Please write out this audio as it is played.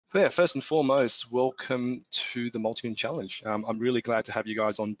So yeah, first and foremost, welcome to the Multimin Challenge. I'm really glad to have you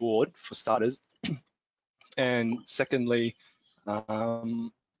guys on board, for starters. And secondly,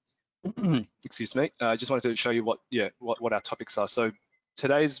 excuse me, I just wanted to show you what our topics are. So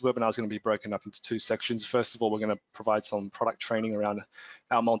today's webinar is going to be broken up into two sections. First of all, we're going to provide some product training around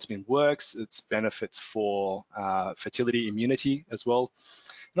how Multimin works, its benefits for fertility, immunity as well,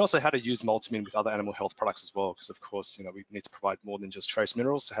 and also how to use Multimin with other animal health products as well, because of course, you know, we need to provide more than just trace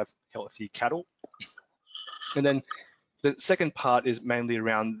minerals to have healthy cattle. And then the second part is mainly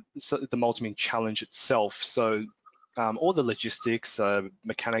around the Multimin challenge itself. So all the logistics,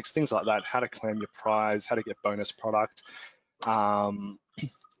 mechanics, things like that, how to claim your prize, how to get bonus product,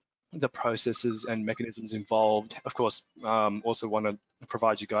 the processes and mechanisms involved. Of course, also want to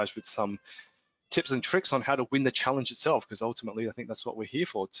provide you guys with some tips and tricks on how to win the challenge itself, because ultimately I think that's what we're here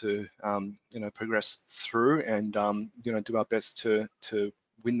for, to you know, progress through and you know, do our best to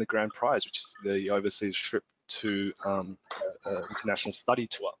win the grand prize, which is the overseas trip to international study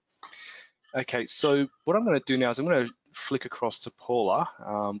tour. Okay, so what I'm going to do now is I'm going to flick across to Paula,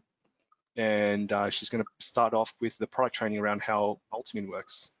 and she's going to start off with the product training around how Multimin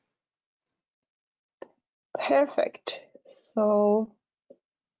works. Perfect. So,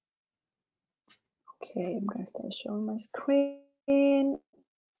 okay, I'm going to start showing my screen.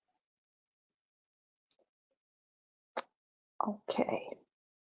 Okay.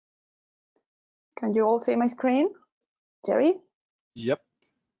 Can you all see my screen, Jerry? Yep.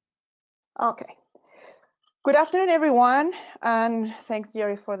 Okay. Good afternoon, everyone, and thanks,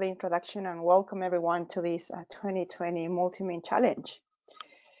 Jerry, for the introduction, and welcome everyone to this 2020 Multimin Challenge.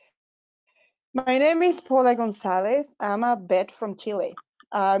 My name is Paula Gonzalez. I'm a vet from Chile.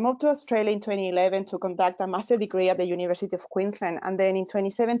 I moved to Australia in 2011 to conduct a master's degree at the University of Queensland, and then in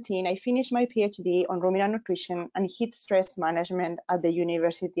 2017 I finished my PhD on ruminant nutrition and heat stress management at the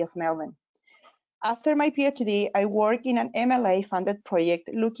University of Melbourne. After my PhD, I worked in an MLA-funded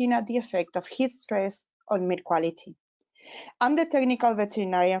project looking at the effect of heat stress on meat quality. I'm the technical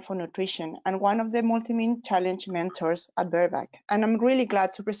veterinarian for nutrition and one of the Multimin Challenge mentors at Virbac, and I'm really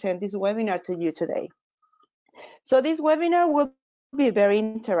glad to present this webinar to you today. So this webinar will be very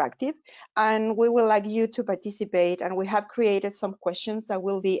interactive, and we would like you to participate, and we have created some questions that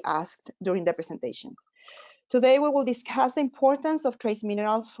will be asked during the presentations. Today, we will discuss the importance of trace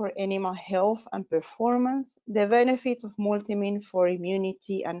minerals for animal health and performance, the benefit of Multimin for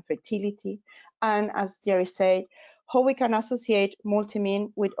immunity and fertility, and as Jerry said, how we can associate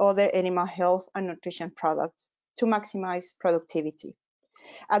Multimin with other animal health and nutrition products to maximize productivity.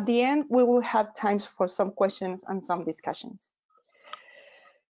 At the end, we will have time for some questions and some discussions.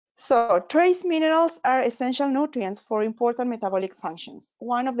 So, trace minerals are essential nutrients for important metabolic functions.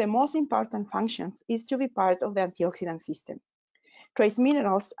 One of the most important functions is to be part of the antioxidant system. Trace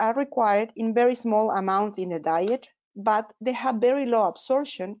minerals are required in very small amounts in the diet, but they have very low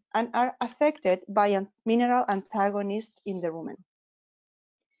absorption and are affected by a mineral antagonist in the rumen.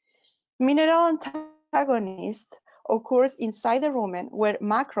 Mineral antagonist occurs inside the rumen, where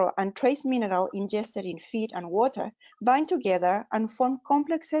macro and trace mineral ingested in feed and water bind together and form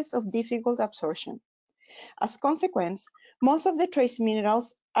complexes of difficult absorption. As a consequence, most of the trace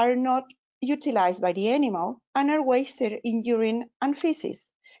minerals are not utilized by the animal and are wasted in urine and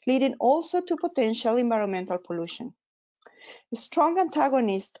feces, leading also to potential environmental pollution. Strong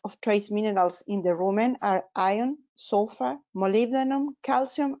antagonists of trace minerals in the rumen are iron, sulfur, molybdenum,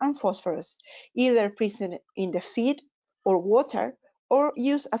 calcium, and phosphorus, either present in the feed or water or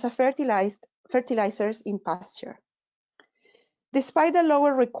used as a fertilizers in pasture. Despite the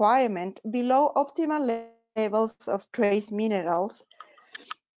lower requirement, below optimal levels of trace minerals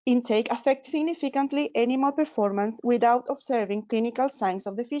intake affect significantly animal performance without observing clinical signs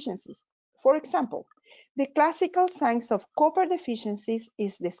of deficiencies. For example, the classical signs of copper deficiencies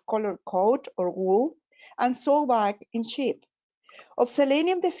is discolored coat or wool and sawback in sheep. Of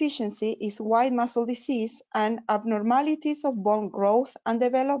selenium deficiency is white muscle disease and abnormalities of bone growth and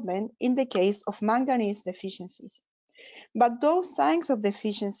development in the case of manganese deficiencies. But those signs of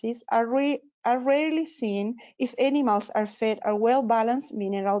deficiencies are rarely seen if animals are fed a well-balanced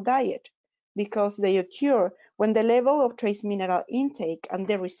mineral diet, because they occur when the level of trace mineral intake and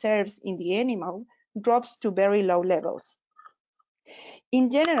the reserves in the animal drops to very low levels.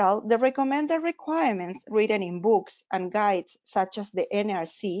 In general, the recommended requirements written in books and guides such as the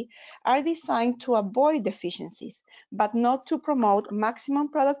NRC are designed to avoid deficiencies, but not to promote maximum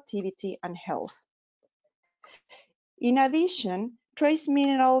productivity and health. In addition, trace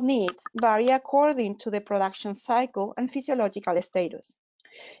mineral needs vary according to the production cycle and physiological status.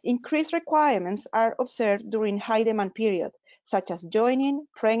 Increased requirements are observed during high demand period, such as joining,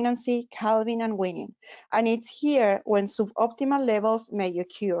 pregnancy, calving, and weaning, and it's here when suboptimal levels may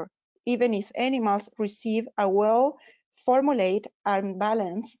occur, even if animals receive a well-formulated and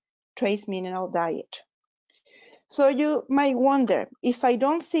balanced trace mineral diet. So you might wonder, if I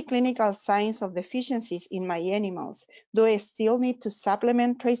don't see clinical signs of deficiencies in my animals, do I still need to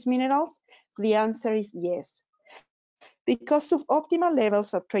supplement trace minerals? The answer is yes. Because suboptimal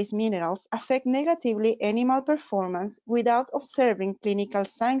levels of trace minerals affect negatively animal performance without observing clinical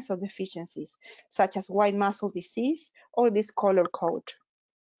signs of deficiencies, such as white muscle disease or discolor coat.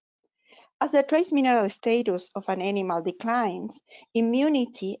 As the trace mineral status of an animal declines,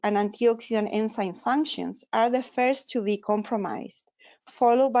 immunity and antioxidant enzyme functions are the first to be compromised,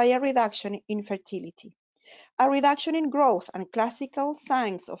 followed by a reduction in fertility. A reduction in growth and classical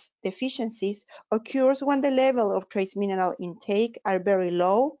signs of deficiencies occurs when the level of trace mineral intake are very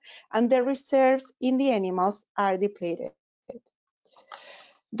low and the reserves in the animals are depleted.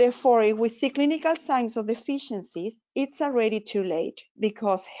 Therefore, if we see clinical signs of deficiencies, it's already too late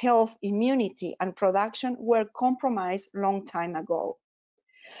because health, immunity, and production were compromised long time ago.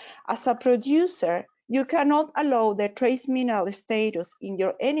 As a producer, you cannot allow the trace mineral status in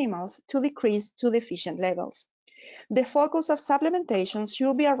your animals to decrease to deficient levels. The focus of supplementation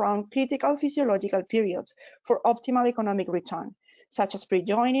should be around critical physiological periods for optimal economic return, such as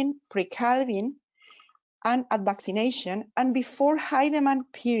pre-joining, pre-calving, and at vaccination, and before high demand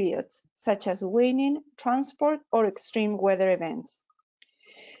periods, such as weaning, transport, or extreme weather events.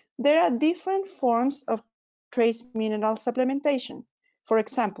 There are different forms of trace mineral supplementation. For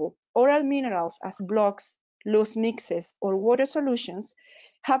example, oral minerals as blocks, loose mixes, or water solutions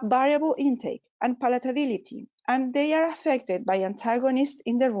have variable intake and palatability, and they are affected by antagonists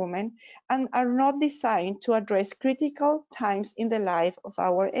in the rumen and are not designed to address critical times in the life of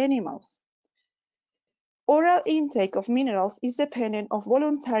our animals. Oral intake of minerals is dependent on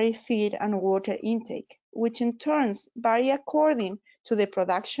voluntary feed and water intake, which in turn vary according to the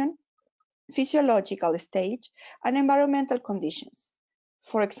production, physiological stage, and environmental conditions.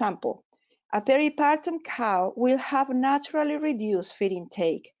 For example, a peripartum cow will have naturally reduced feed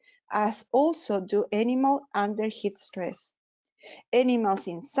intake, as also do animals under heat stress. Animals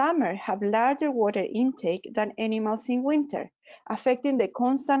in summer have larger water intake than animals in winter, affecting the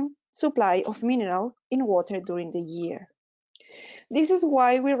constant supply of mineral in water during the year. This is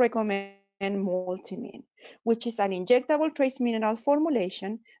why we recommend Multimin, which is an injectable trace mineral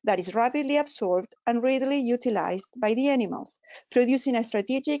formulation that is rapidly absorbed and readily utilized by the animals, producing a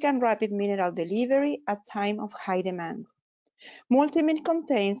strategic and rapid mineral delivery at time of high demand. Multimin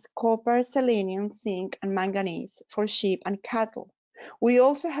contains copper, selenium, zinc, and manganese for sheep and cattle. We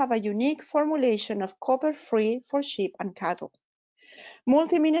also have a unique formulation of copper-free for sheep and cattle.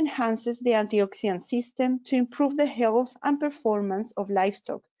 Multimin enhances the antioxidant system to improve the health and performance of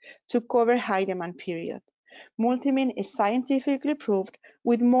livestock to cover high demand period. Multimin is scientifically proved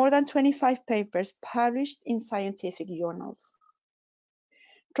with more than 25 papers published in scientific journals.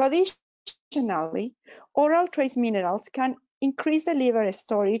 Traditionally, oral trace minerals can increase the liver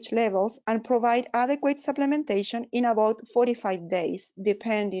storage levels and provide adequate supplementation in about 45 days,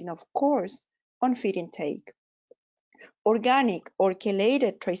 depending, of course, on feed intake. Organic or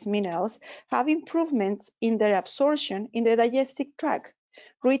chelated trace minerals have improvements in their absorption in the digestive tract,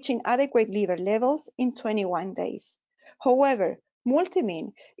 reaching adequate liver levels in 21 days. However,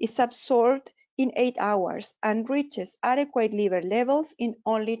 Multimin is absorbed in 8 hours and reaches adequate liver levels in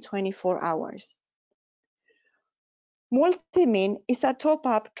only 24 hours. Multimin is a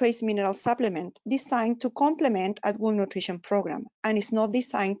top-up trace mineral supplement designed to complement a good nutrition program and is not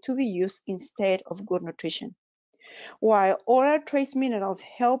designed to be used instead of good nutrition. While oral trace minerals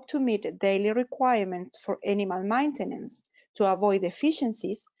help to meet daily requirements for animal maintenance to avoid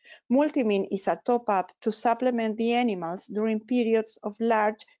deficiencies, Multimin is a top-up to supplement the animals during periods of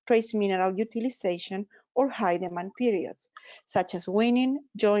large trace mineral utilization or high demand periods, such as weaning,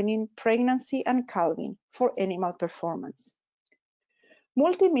 joining, pregnancy, and calving for animal performance.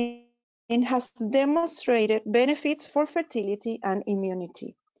 Multimin has demonstrated benefits for fertility and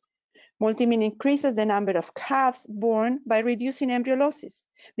immunity. Multimin increases the number of calves born by reducing embryo losses.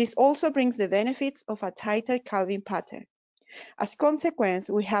 This also brings the benefits of a tighter calving pattern. As a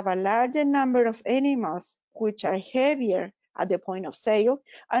consequence, we have a larger number of animals which are heavier at the point of sale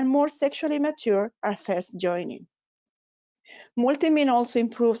and more sexually mature at first joining. Multimin also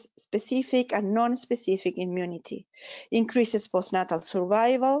improves specific and non-specific immunity, increases postnatal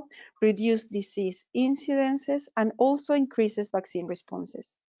survival, reduces disease incidences, and also increases vaccine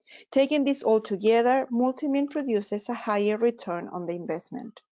responses. Taking this all together, Multimin produces a higher return on the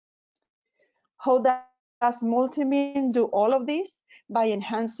investment. How does Multimin do all of this? By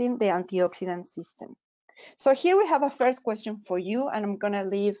enhancing the antioxidant system. So here we have a first question for you, and I'm going to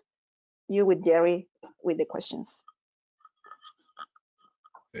leave you with Jerry with the questions.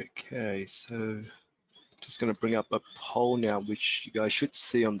 Okay, so just going to bring up a poll now, which you guys should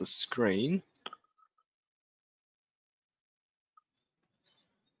see on the screen.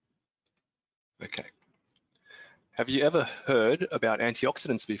 Okay. Have you ever heard about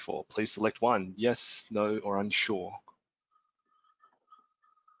antioxidants before? Please select one, yes, no, or unsure.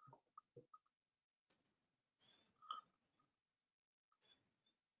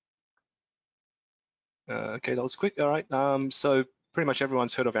 Okay, that was quick. All right. So pretty much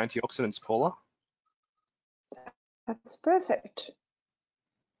everyone's heard of antioxidants, Paula. That's perfect.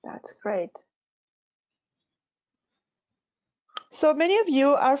 That's great. So many of you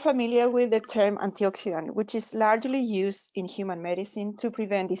are familiar with the term antioxidant, which is largely used in human medicine to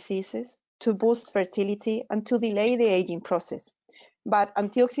prevent diseases, to boost fertility, and to delay the aging process. But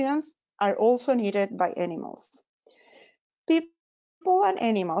antioxidants are also needed by animals. People and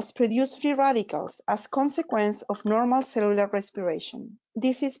animals produce free radicals as a consequence of normal cellular respiration.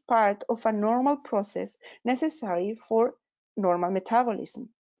 This is part of a normal process necessary for normal metabolism.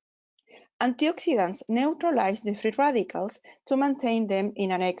 Antioxidants neutralize the free radicals to maintain them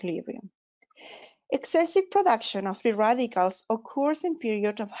in an equilibrium. Excessive production of free radicals occurs in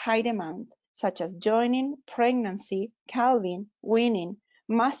periods of high demand, such as joining, pregnancy, calving, weaning,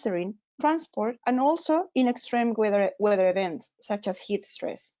 mastering, transport, and also in extreme weather events, such as heat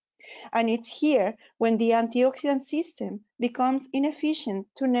stress. And it's here when the antioxidant system becomes inefficient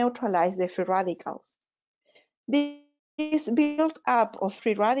to neutralize the free radicals. This build-up of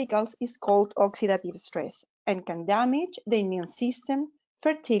free radicals is called oxidative stress and can damage the immune system,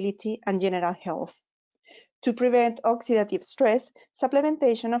 fertility, and general health. To prevent oxidative stress,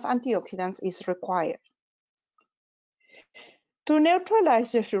 supplementation of antioxidants is required. To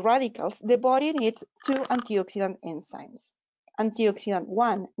neutralize the free radicals, the body needs two antioxidant enzymes. Antioxidant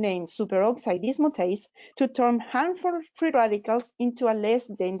 1, named superoxide dismutase, to turn harmful free radicals into a less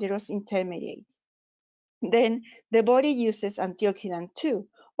dangerous intermediate. Then the body uses antioxidant 2,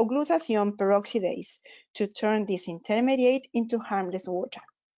 or glutathione peroxidase, to turn this intermediate into harmless water.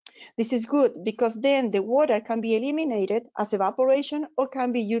 This is good because then the water can be eliminated as evaporation or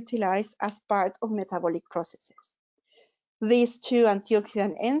can be utilized as part of metabolic processes. These two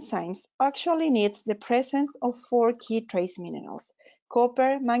antioxidant enzymes actually need the presence of 4 key trace minerals: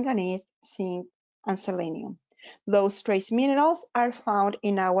 copper, manganese, zinc, and selenium. Those trace minerals are found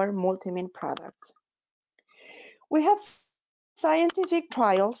in our Multimin product. We have scientific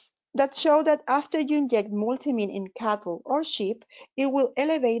trials that show that after you inject Multimin in cattle or sheep, it will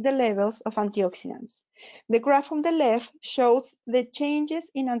elevate the levels of antioxidants. The graph on the left shows the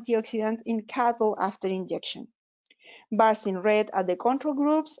changes in antioxidants in cattle after injection. Bars in red are the control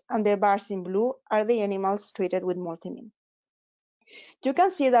groups, and the bars in blue are the animals treated with Multimin. You can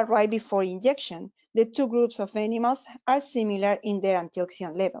see that right before injection, the two groups of animals are similar in their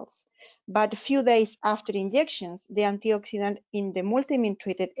antioxidant levels. But a few days after injections, the antioxidant in the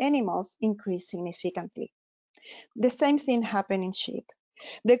Multimin-treated animals increased significantly. The same thing happened in sheep.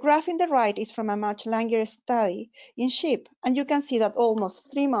 The graph in the right is from a much longer study in sheep, and you can see that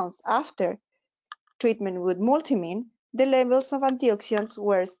almost 3 months after treatment with Multimin, the levels of antioxidants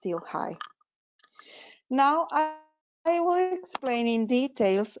were still high. Now I will explain in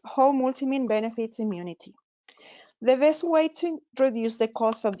details how Multimin benefits immunity. The best way to reduce the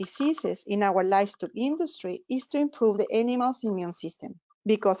cost of diseases in our livestock industry is to improve the animal's immune system,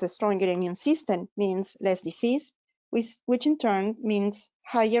 because a stronger immune system means less disease, which in turn means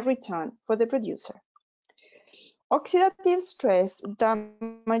higher return for the producer. Oxidative stress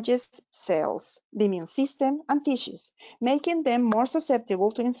damages cells, the immune system, and tissues, making them more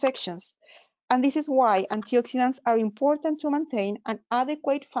susceptible to infections. And this is why antioxidants are important to maintain an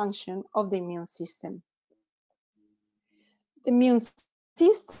adequate function of the immune system. The immune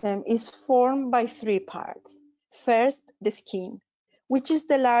system is formed by 3 parts. First, the skin, which is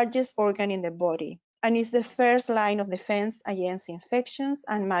the largest organ in the body and is the first line of defense against infections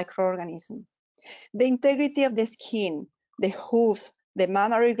and microorganisms. The integrity of the skin, the hoof, the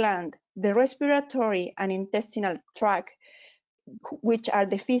mammary gland, the respiratory and intestinal tract, which are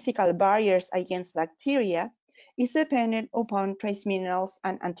the physical barriers against bacteria, is dependent upon trace minerals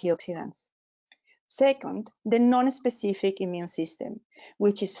and antioxidants. Second, the non-specific immune system,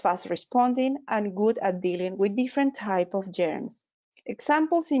 which is fast responding and good at dealing with different types of germs.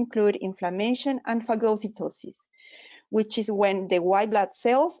 Examples include inflammation and phagocytosis, which is when the white blood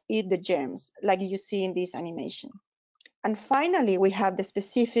cells eat the germs, like you see in this animation. And finally, we have the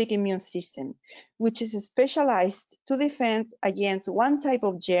specific immune system, which is specialized to defend against one type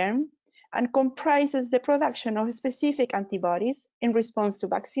of germ and comprises the production of specific antibodies in response to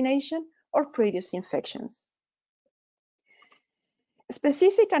vaccination or previous infections.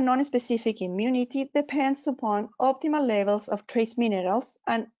 Specific and non-specific immunity depends upon optimal levels of trace minerals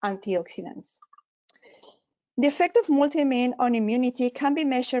and antioxidants. The effect of multimin on immunity can be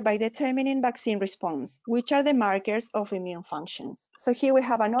measured by determining vaccine response, which are the markers of immune functions. So here we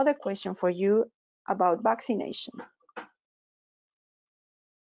have another question for you about vaccination.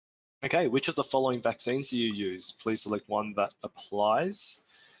 Okay, which of the following vaccines do you use? Please select one that applies.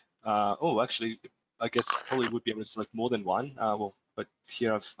 Actually, I guess probably would be able to select more than one. But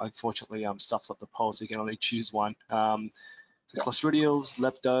here I've unfortunately stuffed up the poll, so you can only choose one. So Clostridials,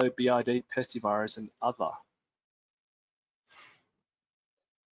 Lepto, BID, Pestivirus, and other.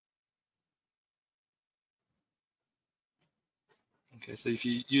 Okay, so if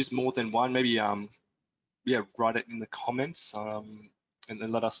you use more than one, maybe write it in the comments and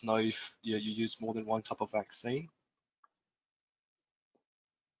then let us know if you use more than one type of vaccine.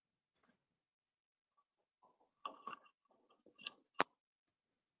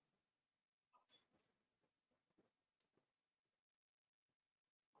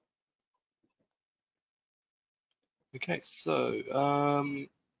 Okay, so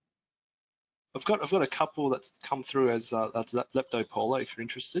I've got a couple that's come through as that's Lepto, Paula, if you're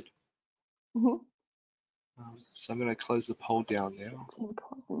interested. Mm-hmm. So I'm going to close the poll down now. It's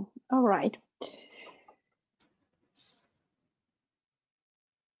important. All right.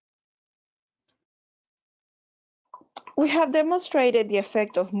 We have demonstrated the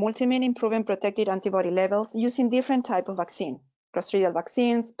effect of multimin improving protected antibody levels using different types of vaccine: clostridial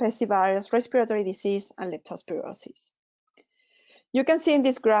vaccines, pestivirus, respiratory disease, and leptospirosis. You can see in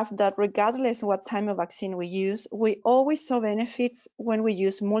this graph that regardless of what type of vaccine we use, we always saw benefits when we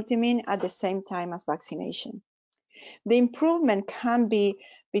use multimin at the same time as vaccination. The improvement can be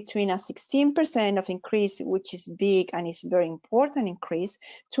between a 16% of increase, which is big and is very important increase,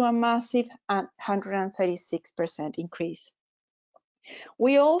 to a massive 136% increase.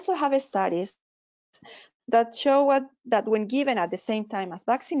 We also have studies that show that when given at the same time as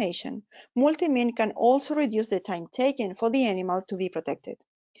vaccination, multimin can also reduce the time taken for the animal to be protected.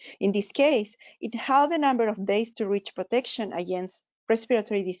 In this case, it held the number of days to reach protection against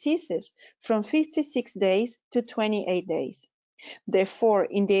respiratory diseases from 56 days to 28 days. Therefore,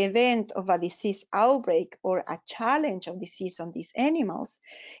 in the event of a disease outbreak or a challenge of disease on these animals,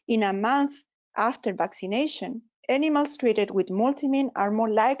 in a month after vaccination, animals treated with multimin are more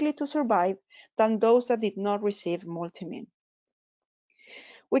likely to survive than those that did not receive multimin.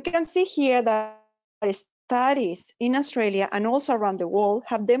 We can see here that studies in Australia and also around the world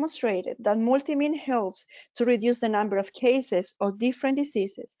have demonstrated that multimin helps to reduce the number of cases of different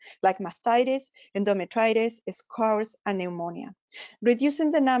diseases like mastitis, endometritis, scars, and pneumonia,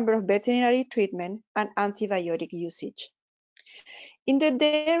 reducing the number of veterinary treatment and antibiotic usage. In the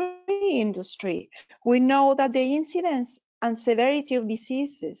dairy industry, we know that the incidence and severity of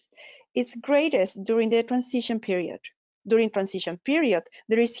diseases is greatest during the transition period. During transition period,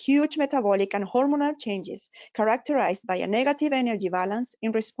 there is huge metabolic and hormonal changes characterized by a negative energy balance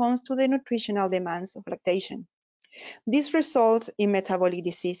in response to the nutritional demands of lactation. This results in metabolic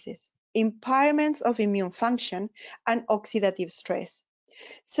diseases, impairments of immune function, and oxidative stress.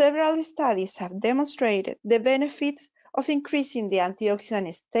 Several studies have demonstrated the benefits of increasing the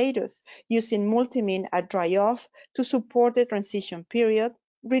antioxidant status using multimin at dry-off to support the transition period,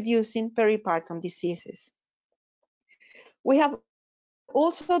 reducing peripartum diseases. We have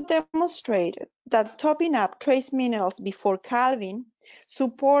also demonstrated that topping up trace minerals before calving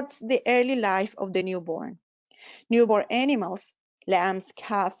supports the early life of the newborn. Newborn animals, lambs,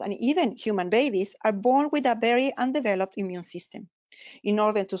 calves, and even human babies are born with a very undeveloped immune system. In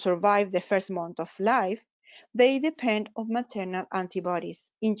order to survive the first month of life, they depend on maternal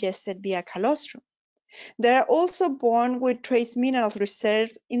antibodies ingested via colostrum. They are also born with trace minerals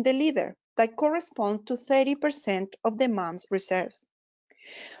reserves in the liver that correspond to 30% of the mom's reserves.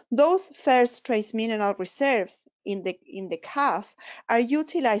 Those first trace mineral reserves in the calf are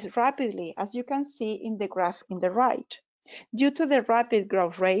utilized rapidly, as you can see in the graph in the right, due to the rapid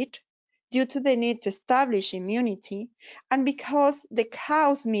growth rate, due to the need to establish immunity, and because the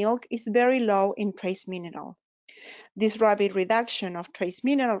cow's milk is very low in trace mineral. This rapid reduction of trace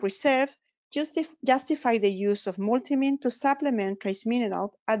mineral reserve justify the use of multimin to supplement trace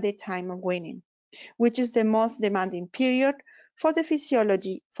mineral at the time of weaning, which is the most demanding period for the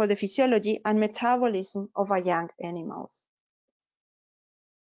physiology and metabolism of young animals.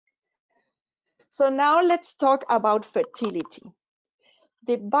 So now let's talk about fertility.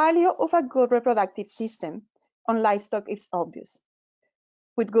 The value of a good reproductive system on livestock is obvious.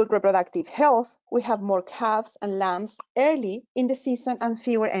 With good reproductive health, we have more calves and lambs early in the season and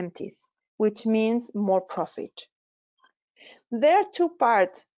fewer empties, which means more profit. There are two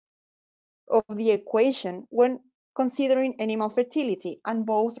parts of the equation when considering animal fertility, and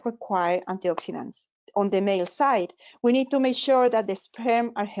both require antioxidants. On the male side, we need to make sure that the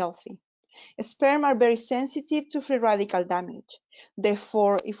sperm are healthy. Sperm are very sensitive to free radical damage.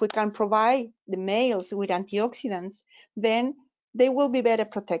 Therefore, if we can provide the males with antioxidants, then they will be better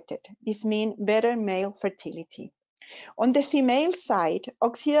protected. This means better male fertility. On the female side,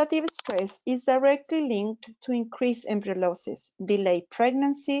 oxidative stress is directly linked to increased embryo losses, delayed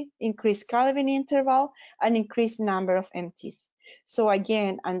pregnancy, increased calving interval, and increased number of empties. So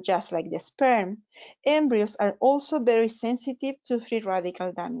again, and just like the sperm, embryos are also very sensitive to free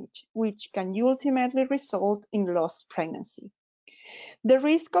radical damage, which can ultimately result in lost pregnancy. The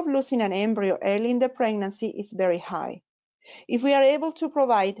risk of losing an embryo early in the pregnancy is very high. If we are able to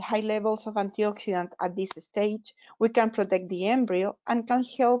provide high levels of antioxidant at this stage, we can protect the embryo and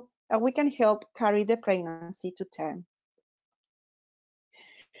we can help carry the pregnancy to term.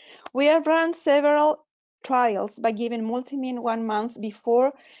 We have run several trials by giving Multimin 1 month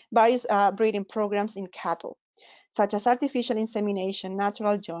before various breeding programs in cattle, such as artificial insemination,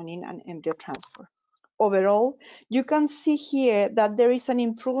 natural joining, and embryo transfer. Overall, you can see here that there is an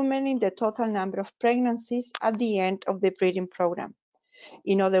improvement in the total number of pregnancies at the end of the breeding program.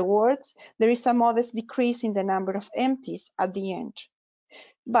 In other words, there is a modest decrease in the number of empties at the end.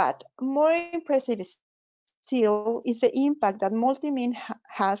 But more impressive still is the impact that Multimin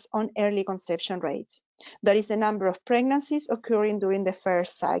has on early conception rates. That is the number of pregnancies occurring during the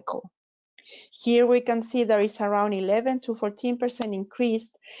first cycle. Here we can see there is around 11 to 14%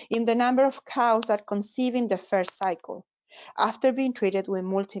 increase in the number of cows that conceive in the first cycle after being treated with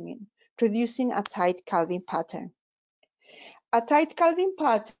Multimin, producing a tight calving pattern. A tight calving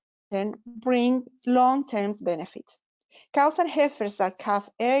pattern brings long-term benefits. Cows and heifers that calve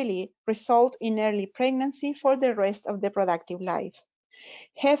early result in early pregnancy for the rest of their productive life.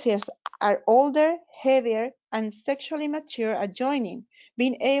 Heifers are older, heavier, and sexually mature at joining,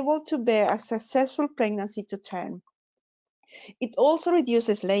 being able to bear a successful pregnancy to term. It also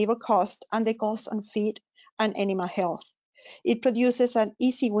reduces labor cost and the cost on feed and animal health. It produces an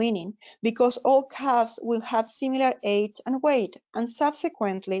easy weaning because all calves will have similar age and weight, and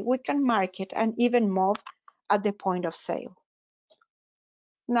subsequently we can market and even move at the point of sale.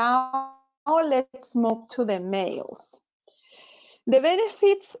 Now let's move to the males. The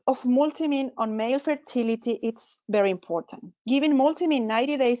benefits of Multimin on male fertility is very important. Giving Multimin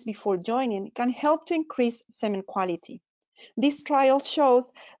 90 days before joining can help to increase semen quality. This trial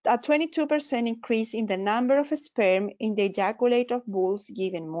shows a 22% increase in the number of sperm in the ejaculate of bulls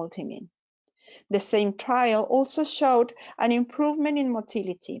given Multimin. The same trial also showed an improvement in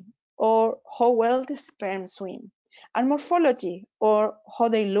motility, or how well the sperm swim, and morphology, or how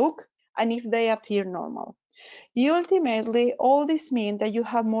they look and if they appear normal. Ultimately, all this means that you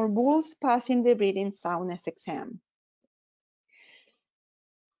have more bulls passing the breeding soundness exam.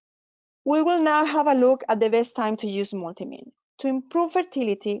 We will now have a look at the best time to use Multimin. To improve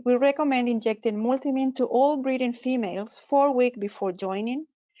fertility, we recommend injecting Multimin to all breeding females 4 weeks before joining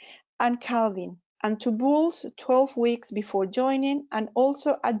and calving, and to bulls 12 weeks before joining and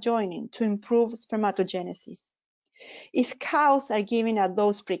also at joining to improve spermatogenesis. If cows are given a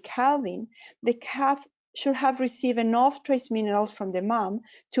dose pre-calving, the calf should have received enough trace minerals from the mom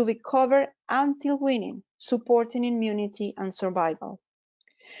to be covered until weaning, supporting immunity and survival.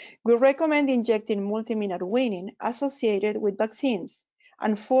 We recommend injecting Multimin at weaning associated with vaccines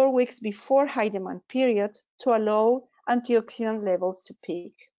and 4 weeks before high demand periods to allow antioxidant levels to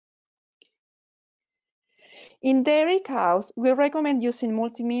peak. In dairy cows, we recommend using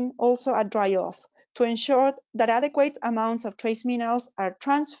Multimin also at dry off to ensure that adequate amounts of trace minerals are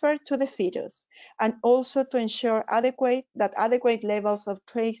transferred to the fetus, and also to ensure that adequate levels of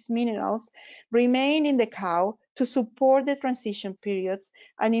trace minerals remain in the cow to support the transition periods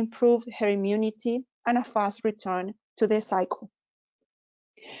and improve her immunity and a fast return to the cycle.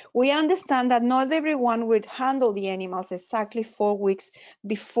 We understand that not everyone would handle the animals exactly 4 weeks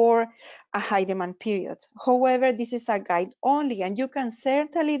before a high demand period. However, this is a guide only, and you can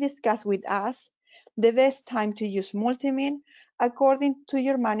certainly discuss with us the best time to use Multimin according to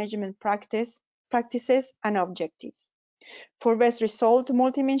your management practices and objectives. For best result,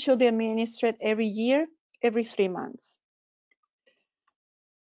 Multimin should be administered every year, every 3 months.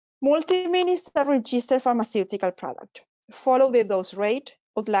 Multimin is a registered pharmaceutical product. Follow the dose rate,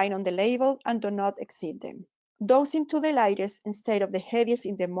 outlined on the label and do not exceed them. Dosing to the lightest instead of the heaviest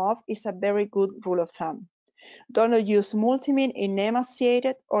in the MOV is a very good rule of thumb. Do not use Multimin in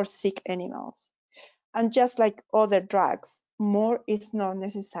emaciated or sick animals. And just like other drugs, more is not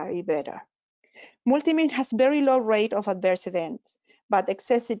necessarily better. Multimin has very low rate of adverse events, but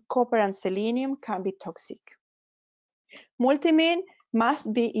excessive copper and selenium can be toxic. Multimin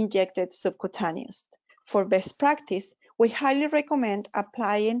must be injected subcutaneous. For best practice, we highly recommend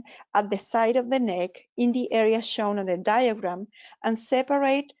applying at the side of the neck in the area shown on the diagram and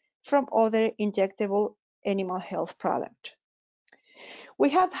separate from other injectable animal health product. We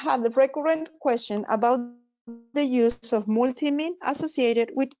have had a recurrent question about the use of Multimin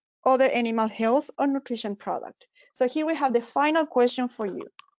associated with other animal health or nutrition product. So here we have the final question for you.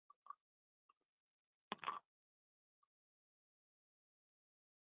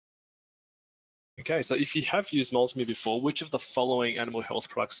 Okay, so if you have used Multimin before, which of the following animal health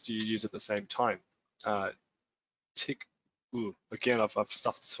products do you use at the same time? Tick. Ooh, again, I've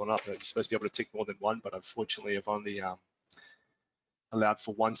stuffed this one up. You're supposed to be able to tick more than one, but unfortunately, I've only allowed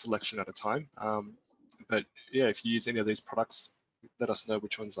for one selection at a time. But yeah, if you use any of these products, let us know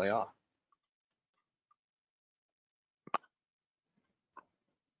which ones they are.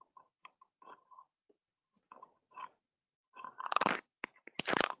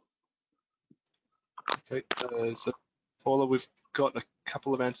 Okay, so Paula, we've got a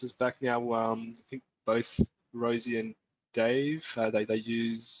couple of answers back now. I think both Rosie and Dave, they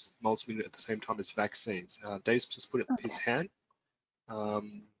use Multimin at the same time as vaccines. Dave's just put up his hand.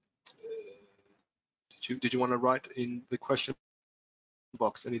 Did you want to write in the question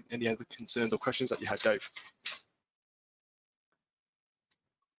box any other concerns or questions that you had, Dave?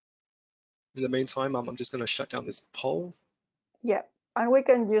 In the meantime, I'm just going to shut down this poll. Yeah, and we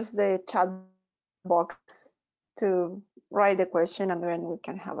can use the chat box to write the question, and then we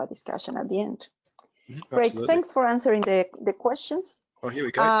can have a discussion at the end. Great, Absolutely. thanks for answering the questions. Oh, here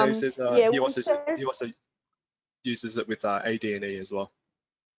we go. Dave says he also uses it with AD&E as well.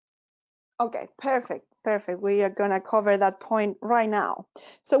 Okay, perfect. We are going to cover that point right now.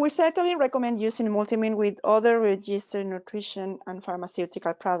 So we certainly recommend using Multimin with other registered nutrition and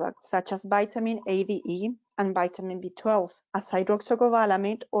pharmaceutical products, such as vitamin ADE and vitamin B12 as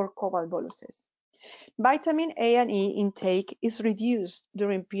hydroxycobalamin or cobalt boluses. Vitamin A and E intake is reduced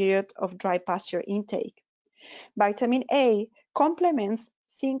during period of dry pasture intake. Vitamin A complements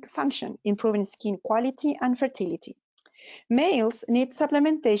zinc function, improving skin quality and fertility. Males need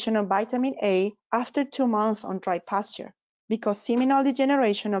supplementation of vitamin A after 2 months on dry pasture because seminal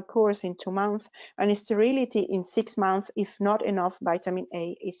degeneration occurs in 2 months and sterility in 6 months if not enough vitamin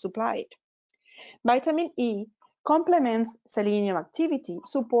A is supplied. Vitamin E complements selenium activity,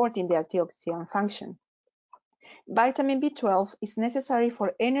 supporting the antioxidant function. Vitamin B12 is necessary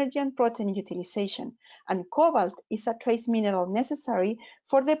for energy and protein utilization, and cobalt is a trace mineral necessary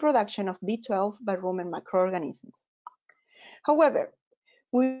for the production of B12 by rumen microorganisms. However,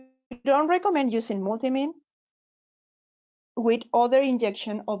 we don't recommend using Multimin with other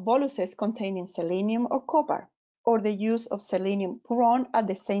injection of boluses containing selenium or copper, or the use of selenium puron at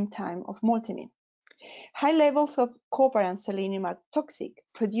the same time of Multimin. High levels of copper and selenium are toxic,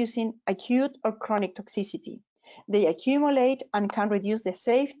 producing acute or chronic toxicity. They accumulate and can reduce the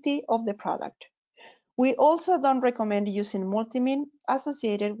safety of the product. We also don't recommend using Multimin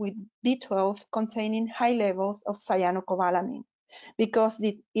associated with B12 containing high levels of cyanocobalamin because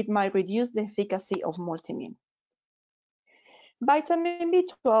it might reduce the efficacy of Multimin. Vitamin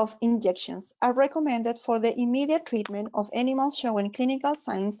B12 injections are recommended for the immediate treatment of animals showing clinical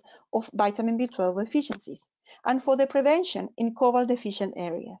signs of vitamin B12 deficiencies and for the prevention in cobalt deficient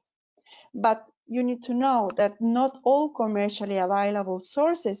areas. But you need to know that not all commercially available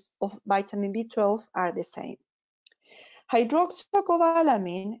sources of vitamin B12 are the same.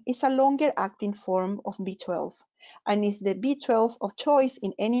 Hydroxycobalamin is a longer-acting form of B12 and is the B12 of choice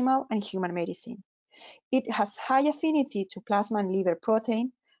in animal and human medicine. It has high affinity to plasma and liver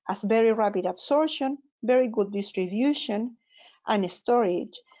protein, has very rapid absorption, very good distribution and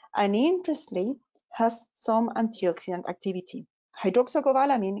storage, and interestingly, has some antioxidant activity.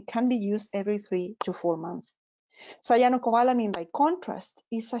 Hydroxycobalamin can be used every 3 to 4 months. Cyanocobalamin, by contrast,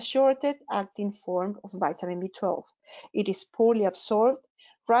 is a shorter-acting form of vitamin B12. It is poorly absorbed,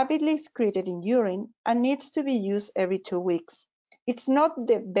 rapidly excreted in urine, and needs to be used every 2 weeks. It's not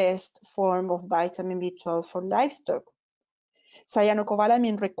the best form of vitamin B12 for livestock.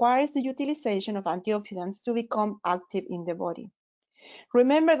 Cyanocobalamin requires the utilization of antioxidants to become active in the body.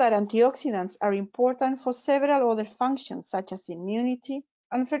 Remember that antioxidants are important for several other functions such as immunity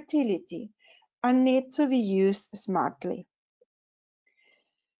and fertility and need to be used smartly.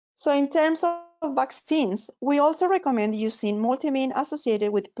 So in terms of vaccines, we also recommend using multimin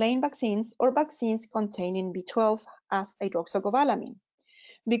associated with plain vaccines or vaccines containing B12 as hydroxycobalamin,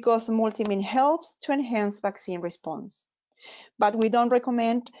 because multimin helps to enhance vaccine response. But we don't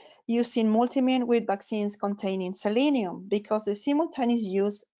recommend using multimin with vaccines containing selenium, because the simultaneous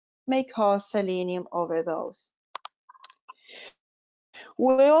use may cause selenium overdose.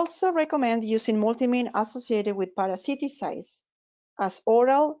 We also recommend using multimin associated with parasiticides as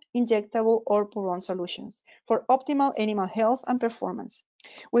oral, injectable, or pour-on solutions for optimal animal health and performance.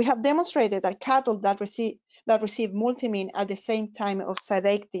 We have demonstrated that cattle that receive multimin at the same time of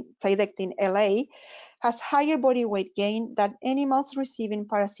cydectin LA has higher body weight gain than animals receiving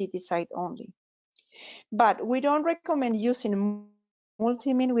parasiticide only. But we don't recommend using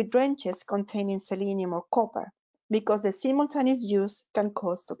multimin with drenches containing selenium or copper, because the simultaneous use can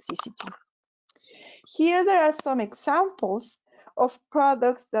cause toxicity. Here there are some examples of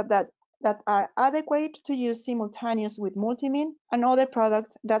products that are adequate to use simultaneous with multimin, and other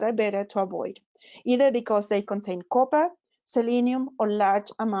products that are better to avoid, either because they contain copper, selenium, or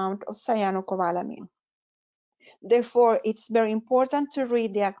large amount of cyanocobalamin. Therefore, it's very important to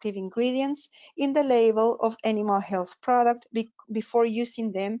read the active ingredients in the label of animal health product before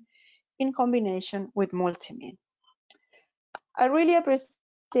using them in combination with multimin. I really appreciate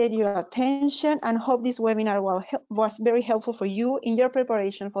your attention and hope this webinar was very helpful for you in your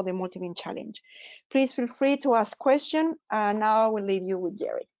preparation for the Multimin Challenge. Please feel free to ask questions, and now I will leave you with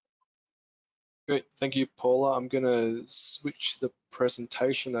Jerry. Great, thank you, Paula. I'm going to switch the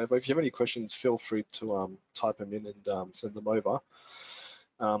presentation over. If you have any questions, feel free to type them in and send them over.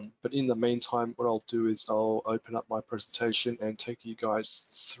 But in the meantime, what I'll do is I'll open up my presentation and take you guys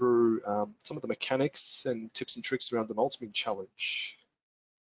through some of the mechanics and tips and tricks around the Multimin Challenge.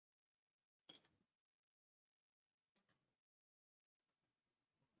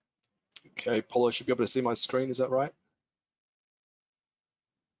 Okay, Paula should be able to see my screen, is that right?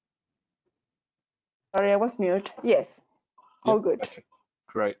 Sorry, I was mute. Yes, all Yep. good. Okay,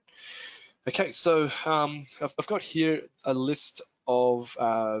 great. Okay, so I've got here a list of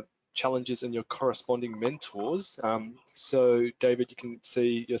challenges and your corresponding mentors. So David, you can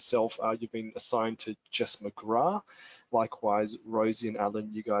see yourself, you've been assigned to Jess McGrath. Likewise, Rosie and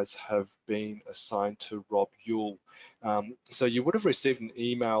Alan, you guys have been assigned to Rob Yule. So you would have received an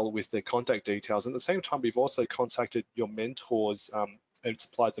email with their contact details. And at the same time, we've also contacted your mentors and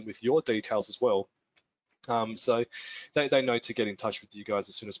supplied them with your details as well. So they know to get in touch with you guys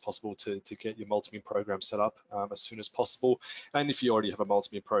as soon as possible to get your Multimin program set up as soon as possible. And if you already have a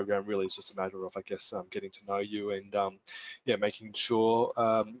Multimin program, really it's just a matter of, I guess, getting to know you and yeah, making sure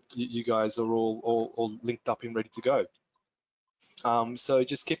you guys are all linked up and ready to go. So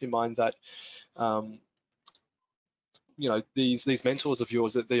just keep in mind that you know, these mentors of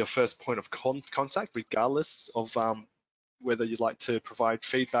yours, that they're your first point of contact, regardless of whether you'd like to provide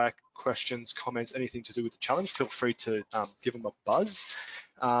feedback, questions, comments, anything to do with the challenge. Feel free to give them a buzz.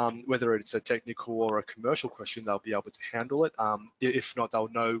 Whether it's a technical or a commercial question, they'll be able to handle it. If not, they'll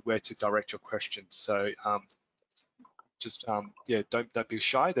know where to direct your questions. So just yeah, don't be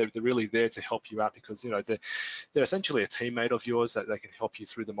shy. They're really there to help you out, because you know they're essentially a teammate of yours that they can help you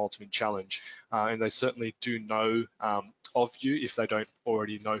through the Multimin Challenge, and they certainly do know of you if they don't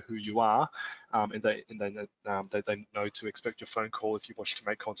already know who you are, and they know to expect your phone call if you wish to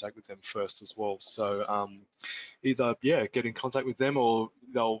make contact with them first as well. So either yeah, get in contact with them, or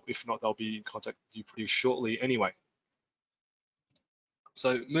if not, they'll be in contact with you pretty shortly anyway.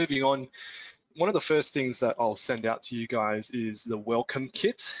 So moving on, one of the first things that I'll send out to you guys is the welcome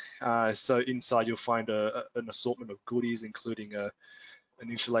kit. So inside you'll find an assortment of goodies, including an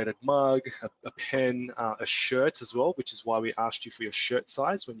insulated mug, a pen, a shirt as well, which is why we asked you for your shirt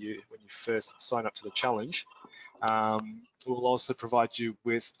size when you first sign up to the challenge. We'll also provide you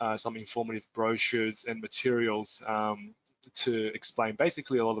with some informative brochures and materials to explain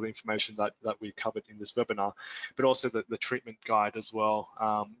basically a lot of the information that we covered in this webinar, but also the treatment guide as well,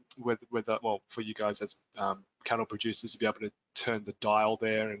 well, for you guys as cattle producers, you'll be able to turn the dial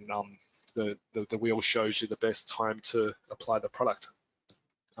there, and the wheel shows you the best time to apply the product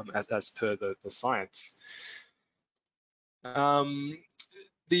as per the science.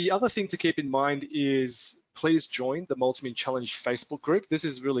 The other thing to keep in mind is please join the Multimin Challenge Facebook group. This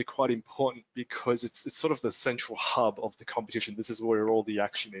is really quite important because it's sort of the central hub of the competition. This is where all the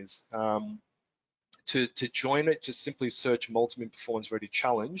action is. To join it, just simply search Multimin Performance Ready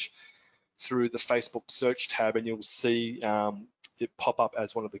Challenge through the Facebook search tab, and you'll see it pop up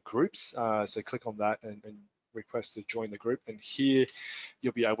as one of the groups. So click on that and request to join the group, and here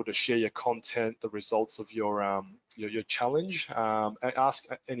you'll be able to share your content, the results of your challenge, and ask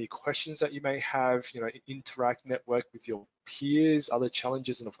any questions that you may have. Interact, network with your peers, other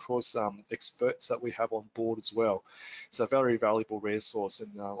challenges, and of course experts that we have on board as well. It's a very valuable resource,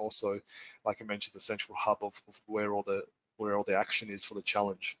 and also, like I mentioned, the central hub of where all the action is for the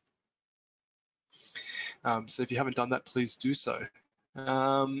challenge. So if you haven't done that, please do so.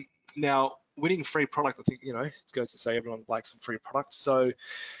 Now, winning free product, I think, it's going to say everyone likes some free products. So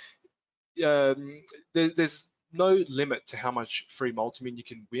there's no limit to how much free Multimin you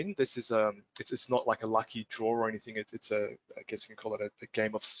can win. This is it's not like a lucky draw or anything. It's I guess you can call it a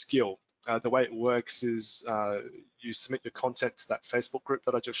game of skill. The way it works is you submit your content to that Facebook group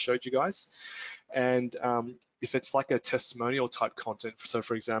that I just showed you guys, and if it's like a testimonial type content, so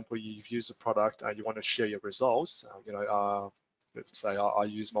for example, you've used a product and you want to share your results, let's say I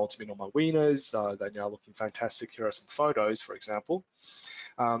use Multimin on my weaners, they're now looking fantastic, here are some photos, for example.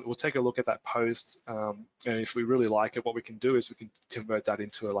 We'll take a look at that post, and if we really like it, what we can do is we can convert that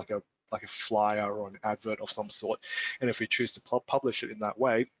into like a flyer or an advert of some sort, and if we choose to publish it in that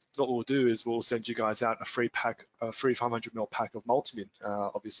way, what we'll do is we'll send you guys out a free 500ml pack of Multimin.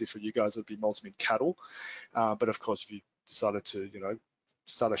 Obviously for you guys, it would be Multimin cattle, but of course, if you decided to,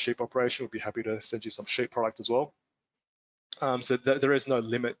 start a sheep operation, we'd be happy to send you some sheep product as well. So there is no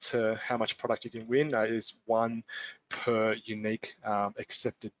limit to how much product you can win. It's one per unique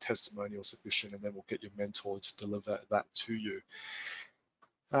accepted testimonial submission, and then we'll get your mentor to deliver that to you.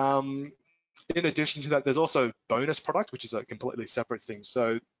 In addition to that, there's also bonus product, which is a completely separate thing.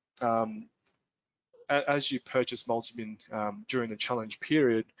 So as you purchase Multimin during the challenge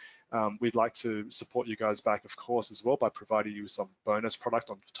period, we'd like to support you guys back, of course, as well, by providing you with some bonus product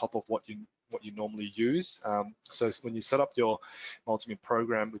on top of what you normally use. So when you set up your Multimin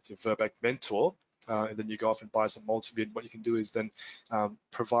program with your Virbac mentor, and then you go off and buy some Multimin, what you can do is then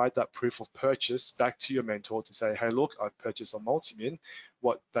provide that proof of purchase back to your mentor to say, hey, look, I've purchased some Multimin.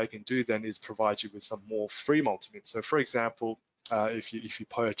 What they can do then is provide you with some more free Multimin. So for example, if you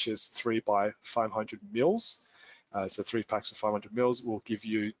purchase 3 by 500 mils, so 3 packs of 500 mils, will give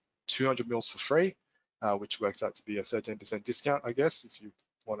you 200 mils for free, which works out to be a 13% discount, I guess, if you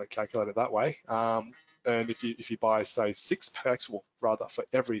want to calculate it that way. And if you buy, say, 6 packs, well, rather for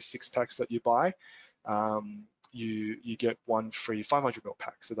every 6 packs that you buy, you get 1 free 500 ml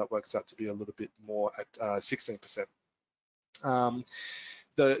pack. So that works out to be a little bit more at 16%.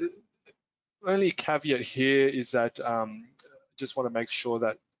 The only caveat here is that just want to make sure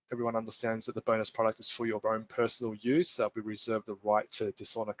that everyone understands that the bonus product is for your own personal use. We reserve the right to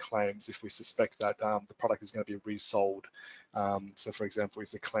dishonor claims if we suspect that the product is going to be resold. So for example,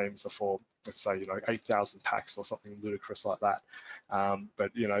 if the claims are for, let's say, 8,000 packs or something ludicrous like that.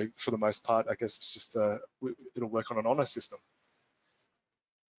 But for the most part, I guess it's just it'll work on an honor system.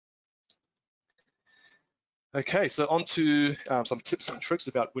 Okay, so on to some tips and tricks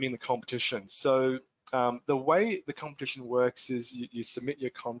about winning the competition. So the way the competition works is you submit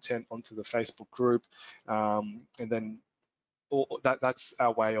your content onto the Facebook group, and then that's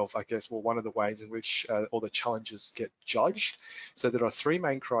our way of, I guess, well, one of the ways in which all the challenges get judged. So there are 3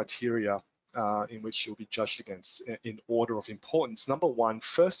 main criteria in which you'll be judged against in order of importance. Number 1,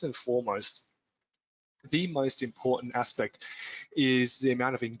 first and foremost, the most important aspect is the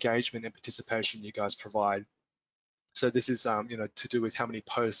amount of engagement and participation you guys provide. So this is, to do with how many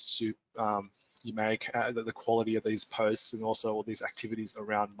posts you make, the quality of these posts, and also all these activities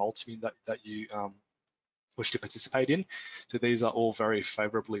around Multimin that you wish to participate in. So these are all very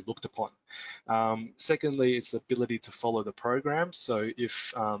favorably looked upon. Secondly, it's the ability to follow the program. So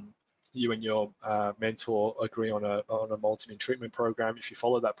if you and your mentor agree on a Multimin treatment program, if you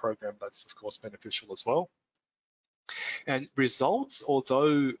follow that program, that's of course beneficial as well. And results,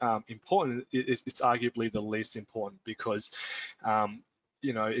 although important, it's arguably the least important, because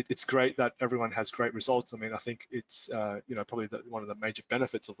it's great that everyone has great results. I mean, I think it's probably one of the major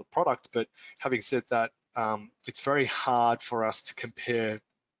benefits of the product. But having said that, it's very hard for us to compare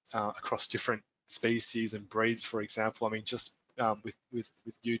across different species and breeds, for example. I mean, just with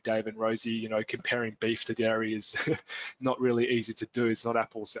you, Dave and Rosie, comparing beef to dairy is not really easy to do. It's not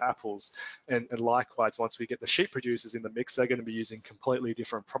apples to apples. And likewise, once we get the sheep producers in the mix, they're going to be using completely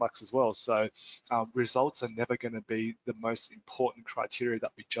different products as well. So results are never going to be the most important criteria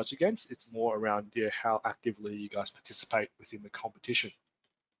that we judge against. It's more around how actively you guys participate within the competition.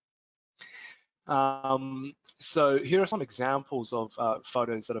 So here are some examples of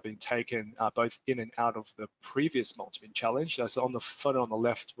photos that have been taken both in and out of the previous Multimin challenge. So on the photo on the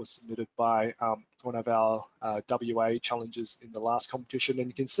left was submitted by one of our WA challenges in the last competition, and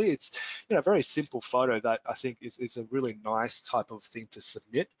you can see it's a very simple photo that I think is a really nice type of thing to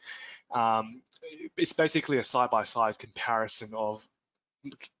submit. It's basically a side-by-side comparison of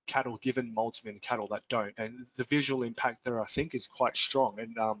cattle given Multimin cattle that don't, and the visual impact there I think is quite strong,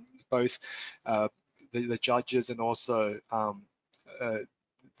 and both the judges and also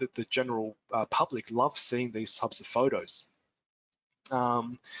the general public love seeing these types of photos.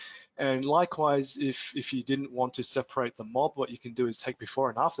 And likewise, if you didn't want to separate the mob, what you can do is take before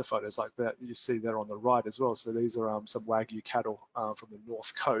and after photos like that you see there on the right as well. So these are some Wagyu cattle from the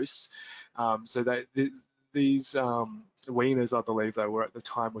North Coast. So these weaners, I believe they were at the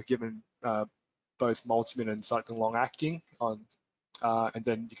time, were given both Multimin and cycling long acting on, and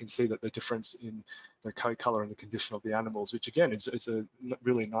then you can see that the difference in the coat color and the condition of the animals, which again it's a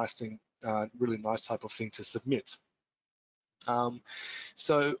really nice thing, really nice type of thing to submit.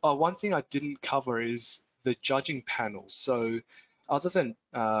 So one thing I didn't cover is the judging panel. So other than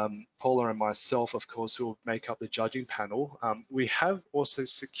Paula and myself, of course, who will make up the judging panel, we have also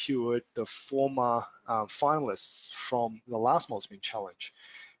secured the former finalists from the last Multimin challenge.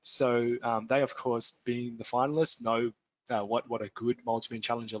 So they, of course, being the finalists, know what a good Multimin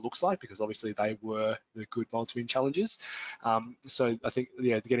challenger looks like, because obviously they were the good Multimin challengers. So I think,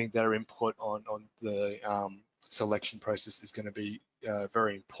 yeah, getting their input on the selection process is going to be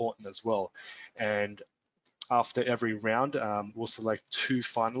very important as well. And after every round, we'll select 2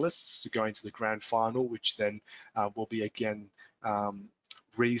 finalists to go into the grand final, which then will be again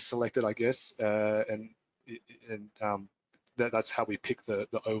re-selected, I guess, and that's how we pick the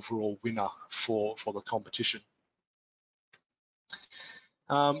overall winner for the competition.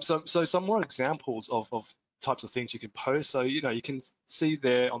 So some more examples of types of things you can post. So, you can see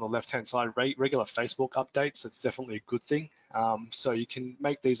there on the left-hand side, regular Facebook updates. It's definitely a good thing. So you can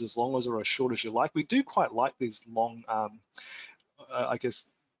make these as long as or as short as you like. We do quite like these long, I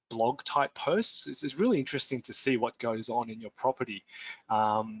guess, blog type posts. It's really interesting to see what goes on in your property.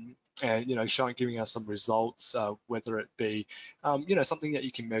 And, giving us some results, whether it be, something that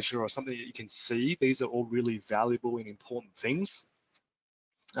you can measure or something that you can see. These are all really valuable and important things.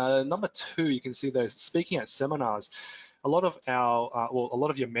 Number 2, you can see there, speaking at seminars. A lot of a lot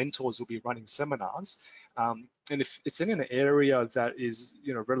of your mentors will be running seminars, and if it's in an area that is,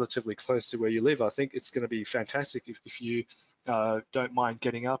 relatively close to where you live, I think it's going to be fantastic if you don't mind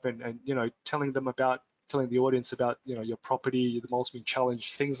getting up and telling the audience about your property, the Multimin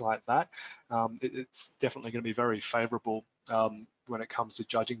challenge, things like that. It's definitely going to be very favourable when it comes to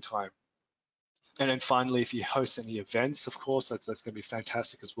judging time. And then finally, if you host any events, of course, that's going to be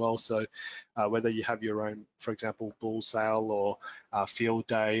fantastic as well. So whether you have your own, for example, bull sale or field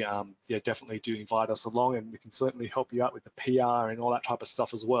day, yeah, definitely do invite us along, and we can certainly help you out with the PR and all that type of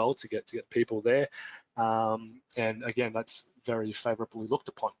stuff as well to get people there. And again, that's very favorably looked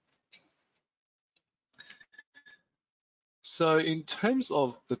upon. So in terms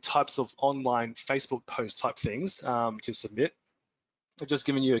of the types of online Facebook post type things to submit, I've just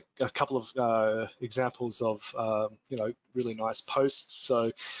given you a couple of examples of really nice posts. So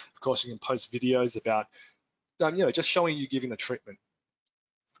of course you can post videos about just showing you giving the treatment.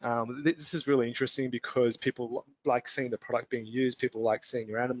 This is really interesting because people like seeing the product being used, people like seeing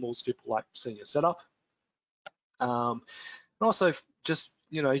your animals, people like seeing your setup. And also just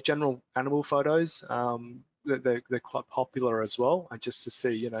general animal photos. They're quite popular as well, and just to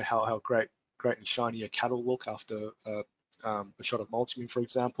see how great and shiny your cattle look after a shot of Multimin, for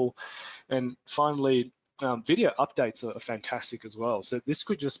example. And finally, video updates are fantastic as well. So this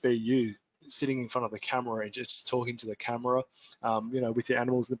could just be you sitting in front of the camera and just talking to the camera, with your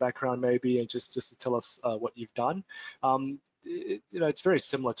animals in the background maybe, and just to tell us what you've done. It's very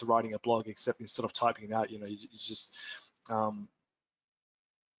similar to writing a blog, except instead of typing it out, you just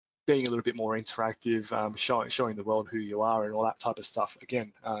being a little bit more interactive, showing the world who you are and all that type of stuff.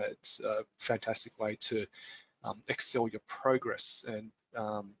 Again, it's a fantastic way to excel your progress and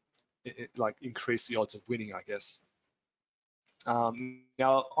like increase the odds of winning, I guess.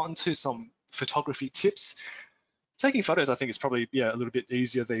 Now on to some photography tips. Taking photos, I think, is probably a little bit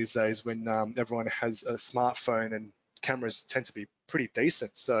easier these days when everyone has a smartphone and cameras tend to be pretty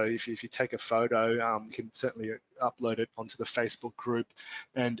decent. So if you take a photo, you can certainly upload it onto the Facebook group,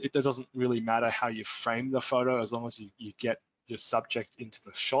 and it doesn't really matter how you frame the photo as long as you get your subject into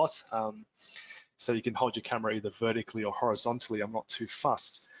the shot. So you can hold your camera either vertically or horizontally. I'm not too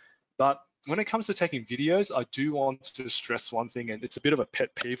fussed. But when it comes to taking videos, I do want to stress one thing, and it's a bit of a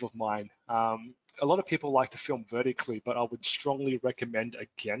pet peeve of mine. A lot of people like to film vertically, but I would strongly recommend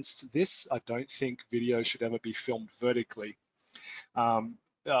against this. I don't think video should ever be filmed vertically.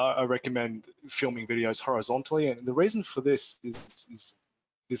 I recommend filming videos horizontally, and the reason for this is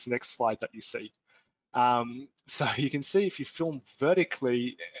this next slide that you see. So you can see if you film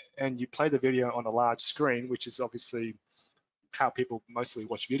vertically and you play the video on a large screen, which is obviously how people mostly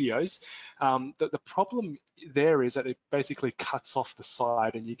watch videos, the problem there is that it basically cuts off the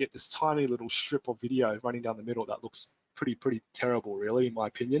side and you get this tiny little strip of video running down the middle that looks pretty terrible, really, in my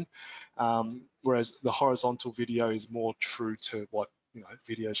opinion. Whereas the horizontal video is more true to what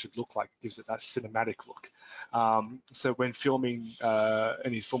video should look like. It gives it that cinematic look. So when filming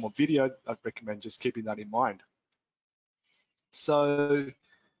any form of video, I'd recommend just keeping that in mind. So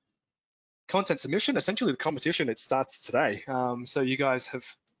content submission, essentially the competition, it starts today. So you guys have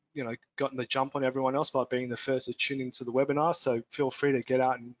gotten the jump on everyone else by being the first to tune into the webinar. So feel free to get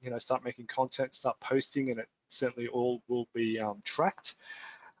out and start making content, start posting, and it certainly all will be tracked.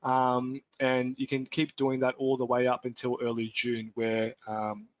 And you can keep doing that all the way up until early June, where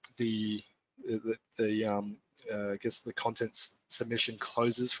I guess the content submission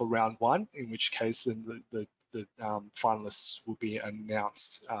closes for round 1, in which case then the finalists will be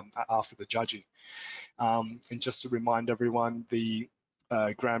announced after the judging. And just to remind everyone, the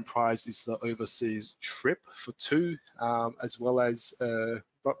grand prize is the overseas trip for 2, as well as,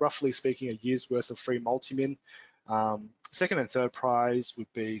 roughly speaking, a year's worth of free Multimin. Second and third prize would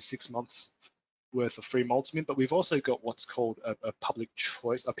be 6 months worth of free Multimin, but we've also got what's called a public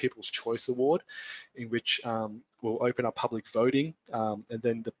choice, a People's Choice Award, in which we'll open up public voting, and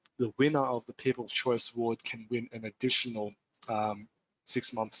then the winner of the People's Choice Award can win an additional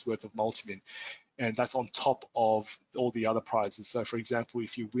 6 months worth of Multimin, and that's on top of all the other prizes. So for example,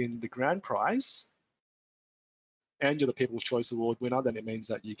 if you win the grand prize and you're the People's Choice Award winner, then it means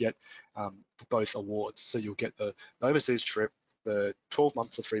that you get both awards. So you'll get the overseas trip, the 12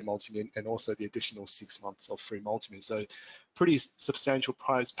 months of free Multimin, and also the additional 6 months of free Multimin. So pretty substantial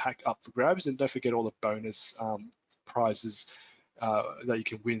prize pack up for grabs, and don't forget all the bonus prizes that you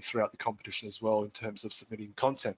can win throughout the competition as well in terms of submitting content.